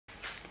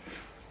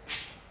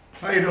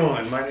How you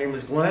doing? My name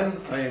is Glenn.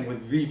 I am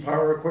with V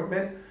Power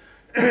Equipment,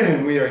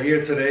 and we are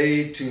here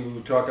today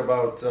to talk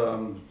about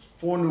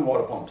 4 new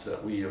water pumps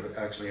that we have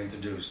actually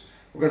introduced.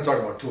 We're going to talk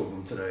about 2 of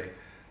them today,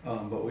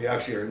 but we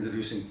actually are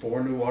introducing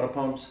 4 new water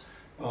pumps,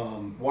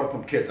 water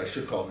pump kits, I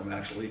should call them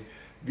actually.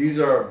 These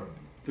are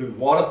the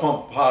water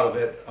pump part of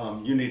it.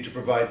 You need to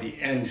provide the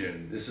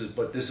engine. This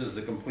is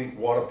the complete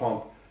water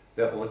pump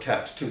that will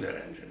attach to that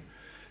engine.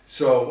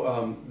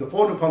 So the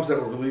 4 new pumps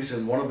that we're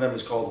releasing, one of them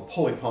is called a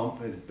pulley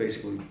pump. It's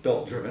basically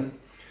belt driven.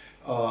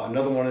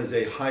 Another one is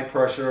a high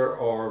pressure,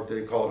 or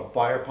they call it a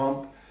fire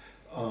pump.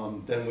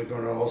 Then we're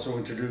going to also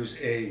introduce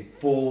a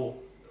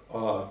full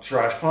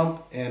trash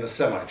pump and a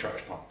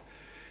semi-trash pump.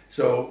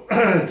 So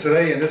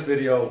today in this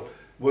video,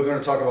 we're going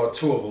to talk about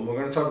 2 of them. We're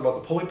going to talk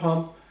about the pulley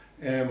pump,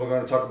 and we're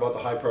going to talk about the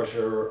high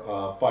pressure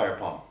fire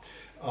pump.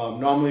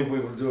 Normally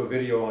we would do a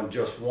video on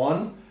just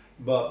one,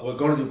 but we're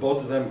going to do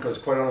both of them because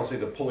quite honestly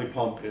the pulley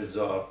pump is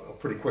a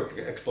pretty quick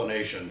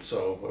explanation,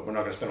 so we're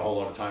not going to spend a whole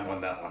lot of time on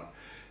that one.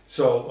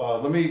 So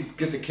let me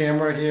get the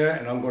camera here,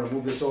 and I'm going to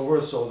move this over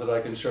so that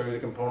I can show you the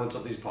components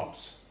of these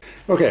pumps.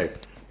 Okay,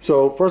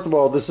 so first of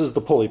all, this is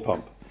the pulley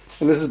pump,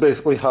 and this is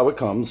basically how it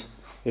comes.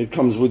 It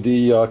comes with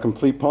the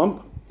complete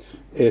pump.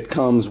 It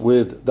comes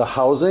with the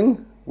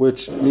housing,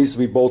 which needs to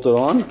be bolted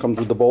on. It comes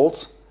with the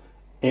bolts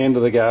and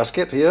the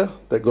gasket here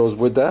that goes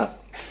with that.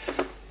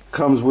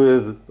 Comes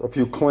with a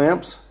few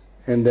clamps,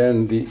 and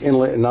then the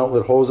inlet and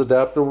outlet hose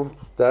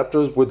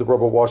adapters with the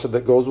rubber washer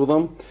that goes with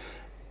them,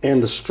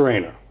 and the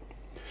strainer.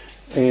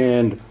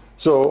 And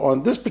so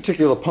on this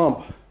particular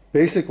pump,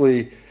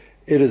 basically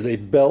it is a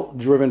belt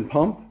driven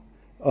pump.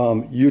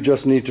 You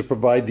just need to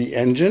provide the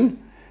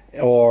engine,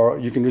 or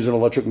you can use an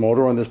electric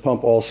motor on this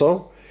pump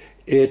also.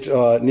 It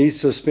needs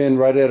to spin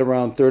right at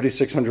around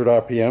 3,600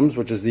 RPMs,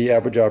 which is the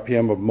average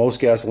RPM of most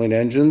gasoline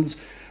engines.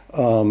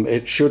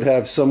 It should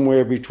have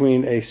somewhere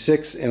between a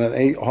 6 and an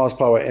 8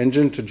 horsepower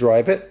engine to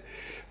drive it.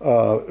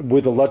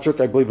 With electric,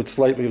 I believe it's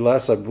slightly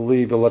less. I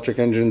believe electric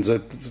engines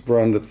at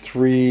around the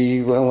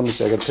 3, well, let me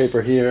see, I got a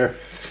paper here.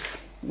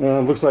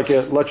 Looks like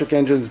electric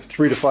engines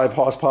 3 to 5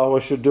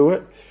 horsepower should do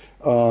it.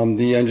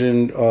 The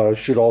engine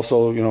should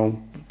also,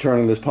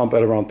 turn this pump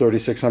at around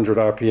 3,600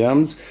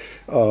 RPMs.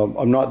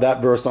 I'm not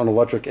that versed on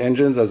electric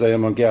engines as I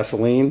am on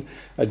gasoline.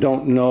 I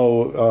don't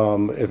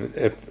know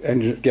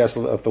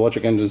if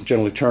electric engines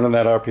generally turn on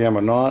that RPM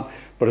or not,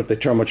 but if they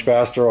turn much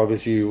faster,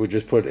 obviously you would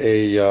just put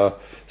a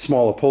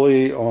smaller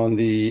pulley on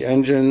the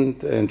engine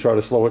and try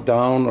to slow it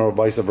down, or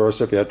vice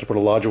versa if you have to put a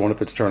larger one if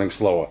it's turning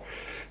slower.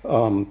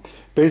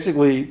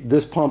 Basically,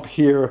 this pump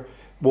here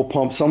will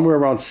pump somewhere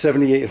around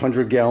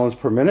 7,800 gallons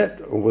per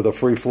minute with a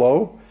free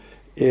flow.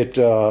 It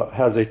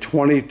has a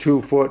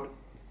 22-foot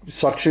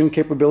suction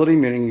capability,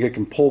 meaning it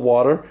can pull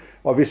water.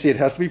 Obviously, it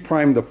has to be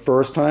primed the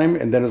first time,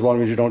 and then as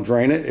long as you don't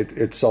drain it,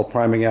 it's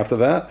self-priming after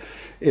that.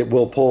 It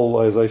will pull,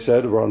 as I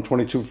said, around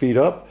 22 feet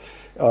up.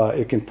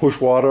 It can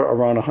push water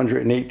around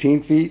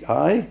 118 feet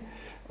high.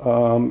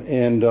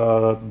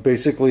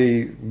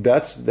 Basically,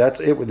 that's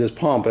it with this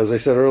pump. As I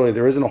said earlier,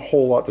 there isn't a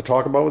whole lot to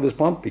talk about with this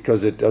pump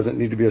because it doesn't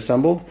need to be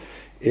assembled.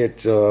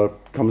 It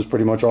comes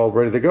pretty much all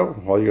ready to go.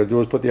 All you got to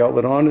do is put the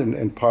outlet on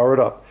and power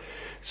it up.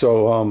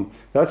 So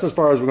that's as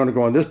far as we're going to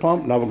go on this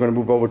pump. Now we're going to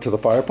move over to the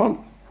fire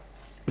pump.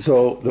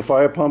 So the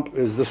fire pump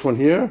is this one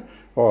here,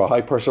 or a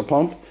high pressure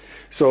pump.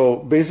 So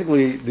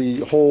basically the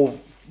whole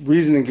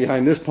reasoning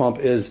behind this pump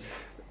is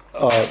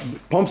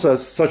pumps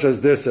such as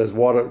this, as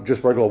water,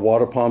 just regular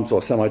water pumps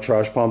or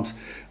semi-trash pumps,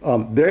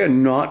 they're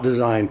not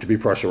designed to be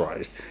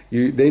pressurized.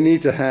 They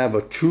need to have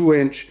a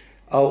 2-inch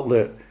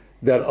outlet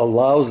that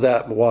allows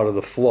that water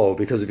to flow,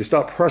 because if you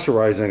start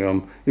pressurizing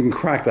them, you can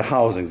crack the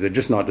housings. They're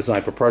just not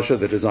designed for pressure.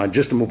 They're designed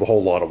just to move a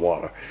whole lot of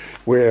water,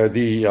 where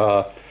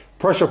the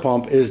pressure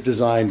pump is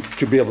designed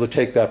to be able to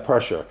take that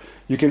pressure.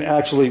 You can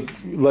actually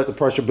let the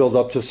pressure build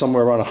up to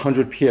somewhere around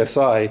 100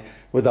 psi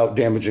without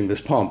damaging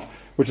this pump,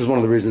 which is one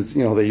of the reasons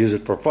they use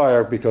it for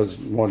fire, because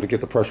you want to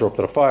get the pressure up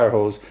to the fire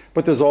hose.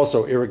 But there's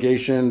also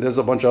irrigation. There's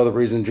a bunch of other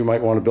reasons you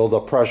might want to build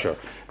up pressure.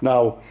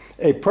 Now,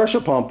 a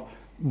pressure pump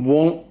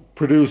won't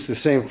produce the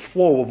same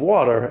flow of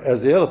water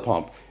as the other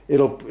pump.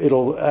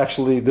 It'll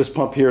actually, this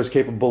pump here is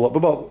capable of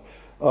about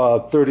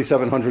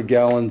 3,700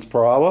 gallons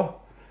per hour.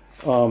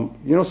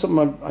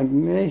 Something I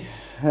may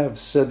have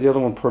said the other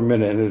one per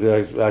minute, and it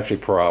is actually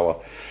per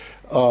hour.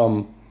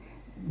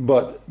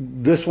 But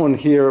this one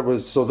here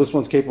this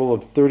one's capable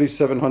of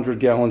 3,700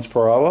 gallons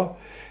per hour,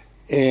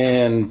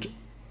 and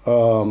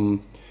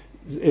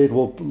it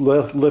will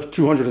lift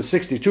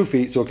 262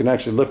 feet, so it can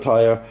actually lift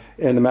higher,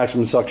 and the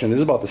maximum suction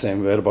is about the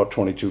same at about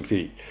 22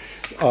 feet.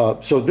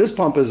 So this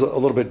pump is a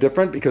little bit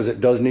different because it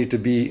does need to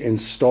be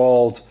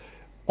installed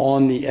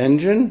on the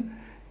engine.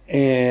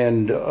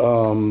 And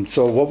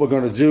so what we're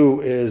going to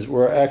do is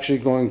we're actually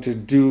going to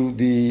do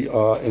the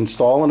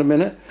install in a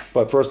minute,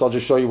 but first I'll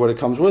just show you what it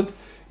comes with.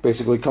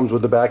 Basically it comes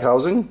with the back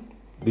housing,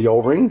 the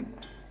O-ring,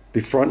 the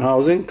front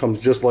housing comes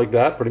just like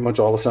that, pretty much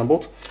all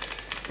assembled.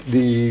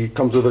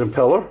 Comes with an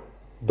impeller,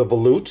 the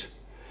volute,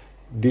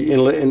 the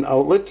inlet and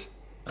outlet,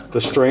 the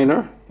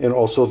strainer, and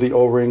also the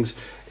O-rings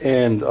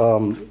and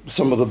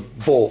some of the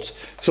bolts.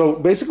 So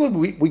basically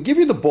we give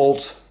you the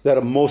bolts that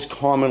are most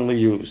commonly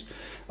used.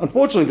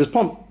 Unfortunately, this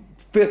pump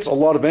fits a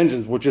lot of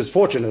engines, which is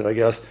fortunate, I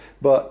guess,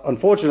 but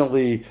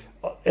unfortunately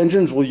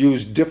engines will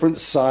use different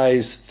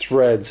size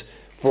threads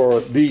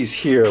for these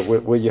here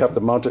where you have to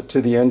mount it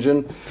to the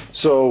engine.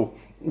 So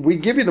we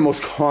give you the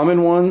most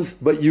common ones,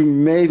 but you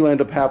may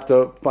end up have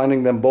to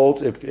finding them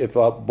bolts if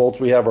bolts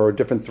we have are a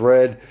different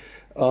thread,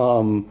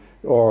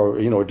 or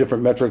a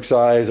different metric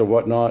size or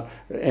whatnot,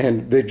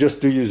 and they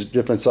just do use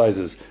different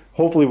sizes.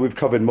 Hopefully we've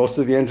covered most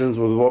of the engines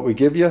with what we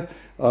give you,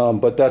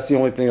 but that's the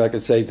only thing I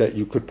could say that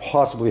you could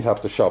possibly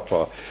have to shop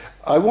for.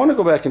 I want to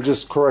go back and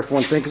just correct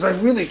one thing, because I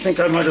really think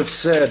I might have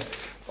said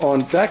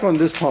back on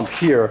this pump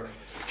here,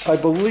 I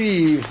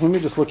believe, let me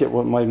just look at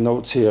what my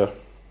notes here.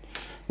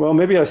 Well,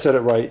 maybe I said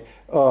it right,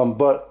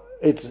 but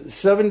it's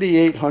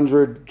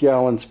 7,800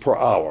 gallons per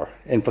hour.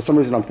 And for some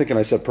reason I'm thinking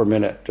I said per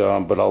minute,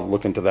 but I'll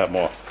look into that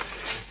more.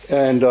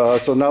 And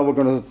so now we're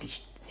going to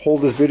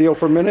hold this video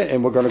for a minute,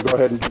 and we're going to go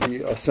ahead and do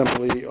the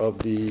assembly of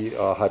the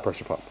high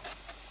pressure pump.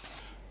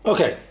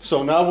 Okay,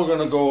 so now we're going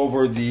to go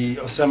over the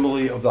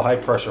assembly of the high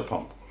pressure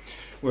pump.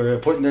 We're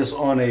putting this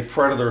on a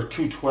Predator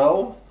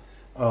 212.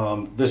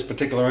 This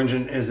particular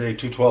engine is a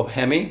 212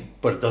 Hemi,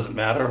 but it doesn't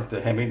matter.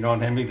 The Hemi,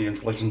 non-Hemi, the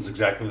installation is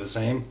exactly the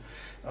same.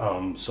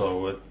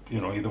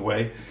 Either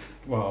way.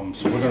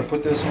 So we're going to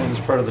put this on this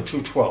Predator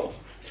 212.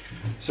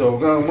 So I'm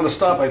going to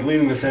start by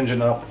leaning this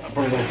engine up. I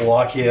put a little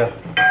block here,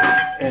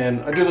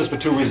 and I do this for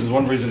two reasons.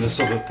 One reason is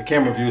so that the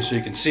camera view so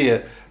you can see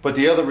it, but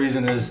the other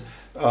reason is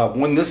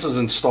when this is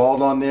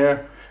installed on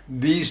there,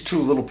 these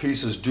two little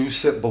pieces do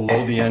sit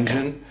below the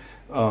engine.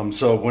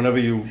 So whenever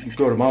you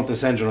go to mount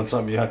this engine on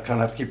something, you kind of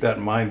have to keep that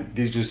in mind.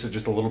 These do sit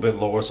just a little bit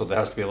lower, so there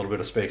has to be a little bit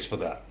of space for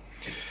that.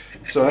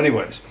 So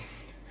anyways,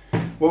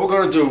 what we're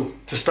going to do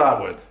to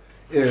start with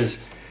is,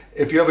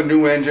 if you have a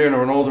new engine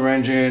or an older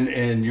engine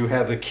and you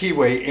have the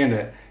keyway in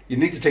it, you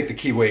need to take the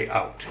keyway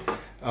out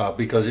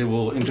because it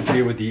will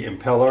interfere with the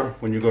impeller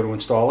when you go to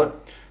install it.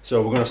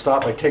 So we're going to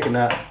start by taking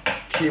that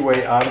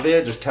keyway out of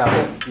there. Just tap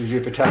it. Usually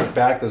if you tap it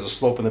back, there's a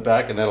slope in the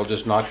back, and that'll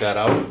just knock that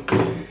out.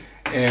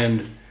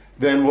 And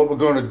then what we're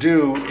going to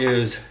do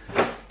is,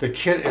 the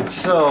kit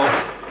itself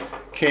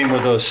came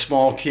with a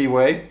small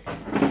keyway,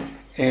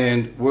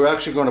 and we're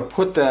actually going to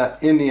put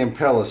that in the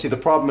impeller. See, the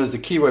problem is the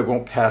keyway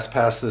won't pass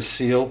past this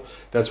seal.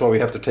 That's why we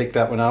have to take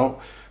that one out.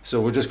 So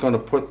we're just going to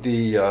put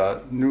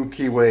the new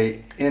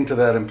keyway into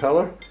that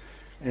impeller,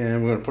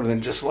 and we're going to put it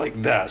in just like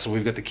that. So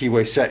we've got the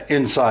keyway set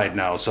inside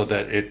now so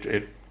that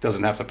it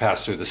doesn't have to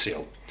pass through the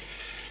seal.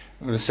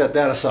 I'm going to set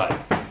that aside.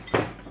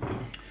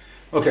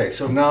 Okay,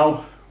 so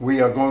now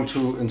we are going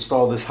to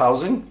install this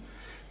housing.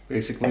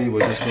 Basically,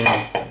 we're just going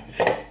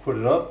to put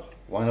it up,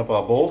 line up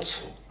our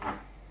bolts,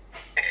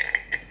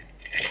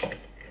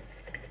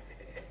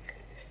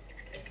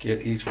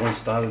 get each one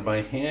started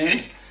by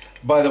hand.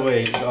 By the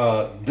way,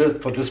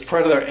 for this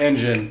Predator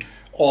engine,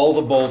 all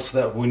the bolts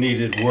that we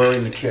needed were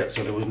in the kit,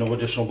 so there was no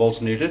additional bolts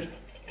needed.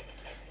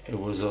 It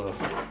was a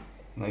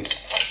nice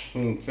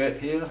clean fit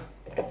here.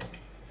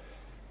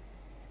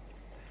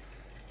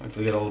 I have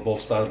to get all the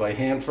bolts started by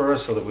hand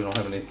first so that we don't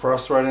have any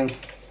cross-threading.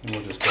 And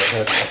we'll just go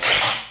ahead.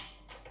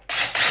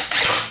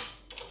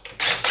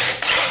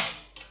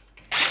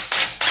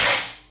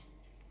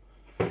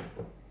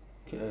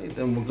 Okay,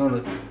 then we're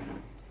going to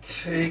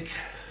take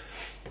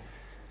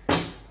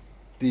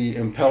the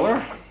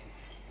impeller.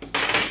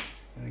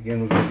 And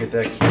again, we're going to get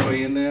that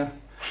keyway in there.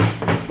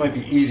 This might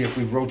be easier if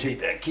we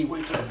rotate that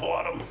keyway to the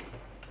bottom,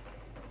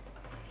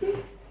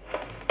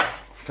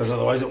 because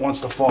otherwise it wants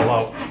to fall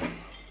out.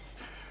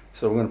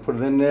 So we're going to put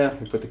it in there.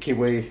 We put the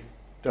keyway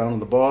down on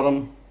the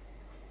bottom.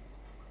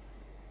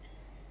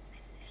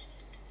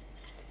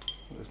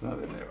 It's not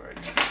in there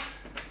right.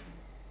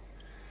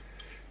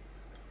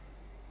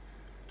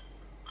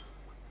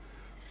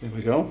 There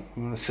we go.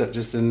 I'm going to set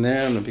just in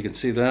there. I don't know if you can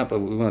see that, but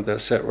we want that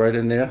set right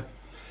in there.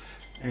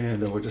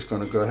 And then we're just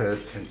going to go ahead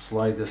and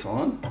slide this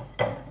on.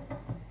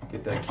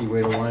 Get that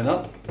keyway to line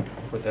up.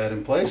 Put that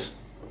in place.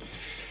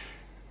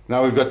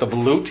 Now we've got the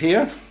volute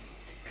here.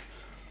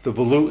 The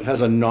volute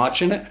has a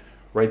notch in it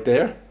right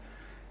there.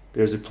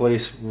 There's a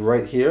place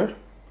right here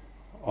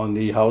on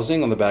the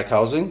housing, on the back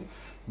housing.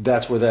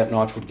 That's where that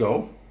notch would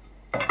go.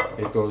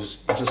 It goes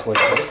just like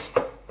this.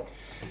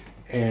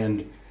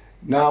 And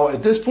now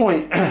at this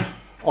point,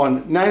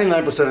 on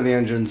 99% of the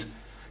engines,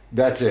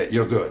 that's it,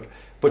 you're good.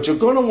 But you're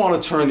going to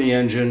want to turn the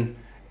engine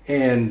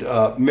and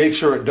make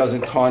sure it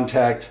doesn't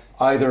contact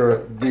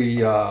either the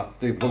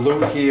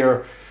volute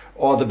here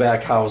or the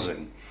back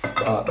housing.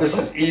 This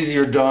is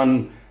easier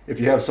done if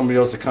you have somebody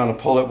else to kind of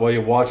pull it while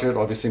you watch it.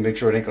 Obviously make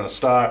sure it ain't going to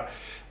start.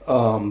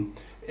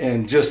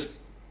 And just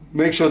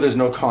make sure there's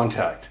no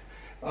contact.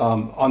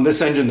 On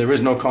this engine there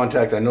is no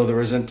contact, I know there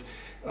isn't.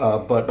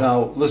 But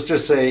now let's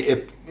just say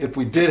if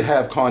we did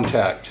have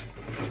contact,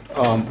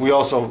 I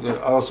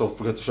also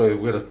forgot to show you,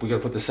 we got to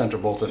put the center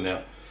bolt in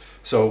there.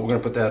 So we're going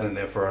to put that in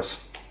there first.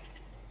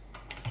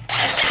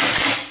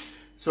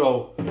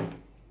 So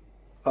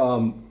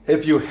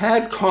if you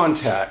had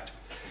contact,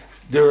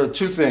 There are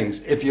two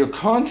things. If you're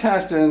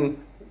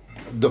contacting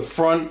the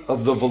front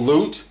of the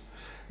volute,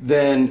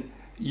 then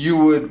you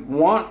would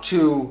want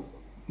to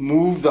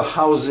move the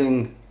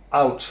housing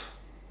out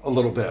a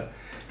little bit.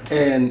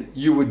 And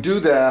you would do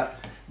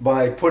that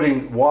by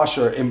putting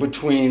washer in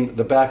between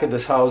the back of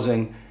this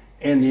housing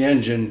and the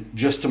engine,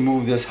 just to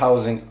move this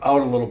housing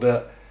out a little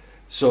bit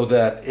so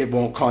that it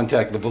won't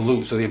contact the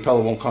volute, so the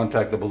impeller won't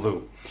contact the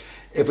volute.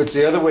 If it's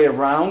the other way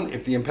around,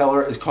 if the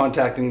impeller is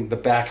contacting the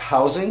back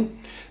housing,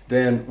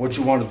 then what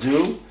you want to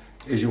do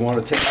is you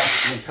want to take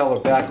the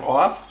impeller back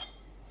off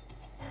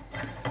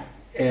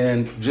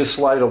and just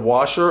slide a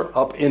washer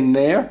up in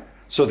there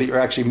so that you're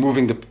actually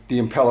moving the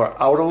impeller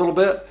out a little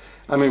bit.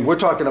 I mean, we're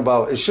talking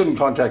about, it shouldn't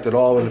contact at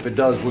all, and if it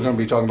does, we're going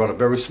to be talking about a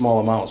very small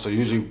amount. So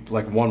usually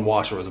like one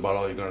washer is about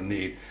all you're going to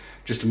need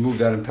just to move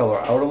that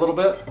impeller out a little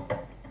bit.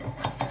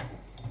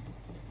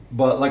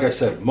 But like I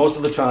said, most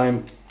of the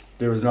time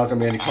there is not going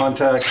to be any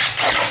contact.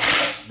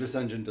 This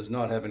engine does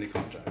not have any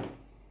contact.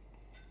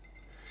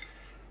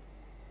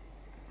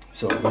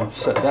 So we're going to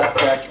set that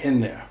back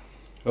in there.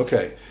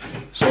 Okay,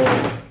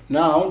 so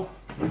now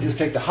we just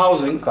take the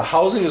housing. The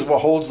housing is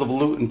what holds the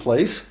volute in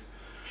place.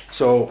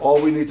 So all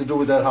we need to do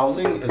with that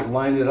housing is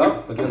line it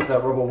up against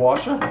that rubber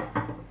washer,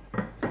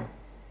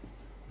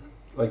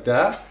 like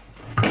that.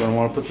 We're going to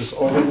want to put this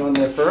O-ring on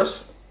there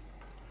first.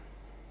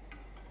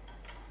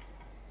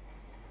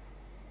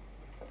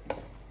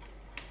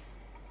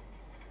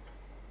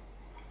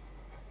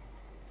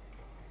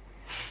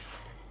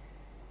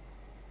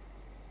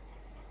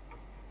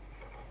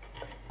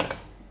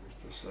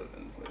 Just set it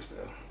in place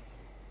there.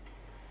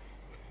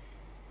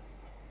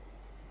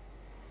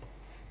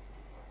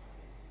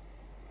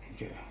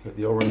 Okay, got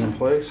the O-ring in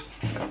place.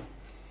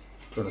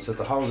 Going to set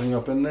the housing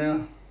up in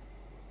there.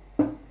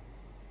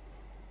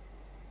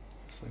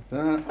 Just like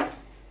that.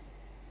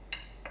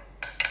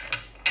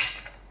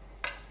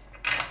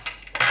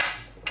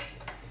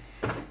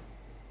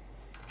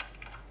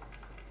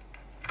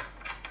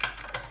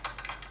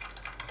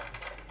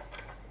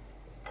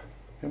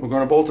 And we're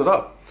going to bolt it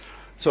up.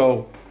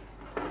 So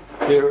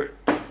there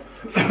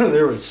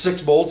are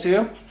 6 bolts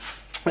here.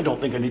 I don't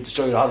think I need to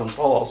show you how to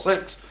install all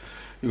 6.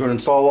 You're going to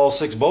install all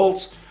 6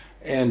 bolts,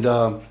 and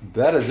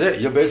that is it.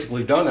 You're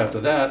basically done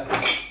after that.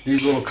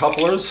 These little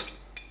couplers,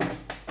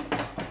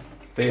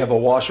 they have a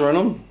washer in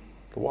them.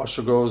 The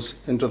washer goes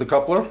into the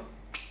coupler,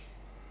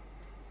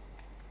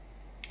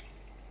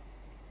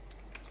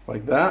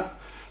 like that,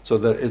 so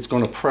that it's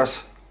going to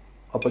press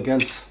up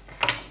against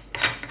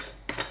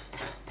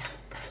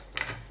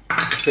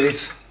the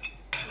face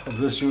of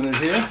this unit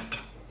here.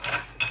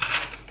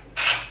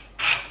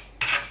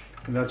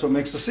 And that's what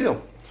makes the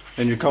seal.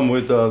 And you come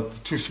with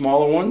 2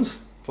 smaller ones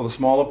for the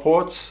smaller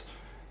ports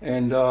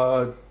and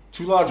 2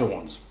 larger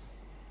ones.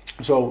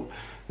 So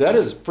that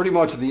is pretty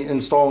much the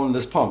installing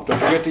this pump. Don't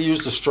forget to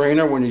use the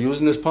strainer when you're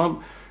using this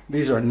pump.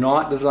 These are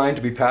not designed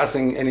to be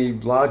passing any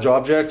large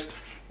objects.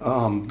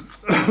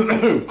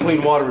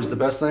 Clean water is the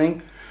best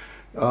thing,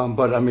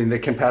 but I mean they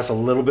can pass a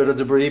little bit of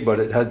debris, but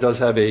it does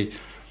have a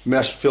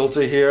mesh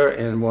filter here,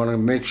 and want to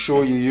make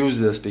sure you use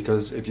this,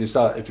 because if you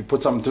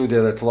put something through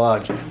there that's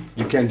large,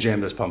 you can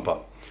jam this pump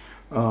up.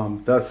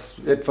 That's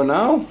it for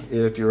now.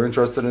 If you're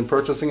interested in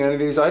purchasing any of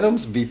these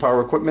items,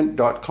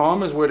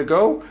 vpowerequipment.com is where to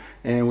go.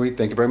 And we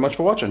thank you very much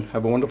for watching.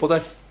 Have a wonderful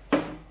day.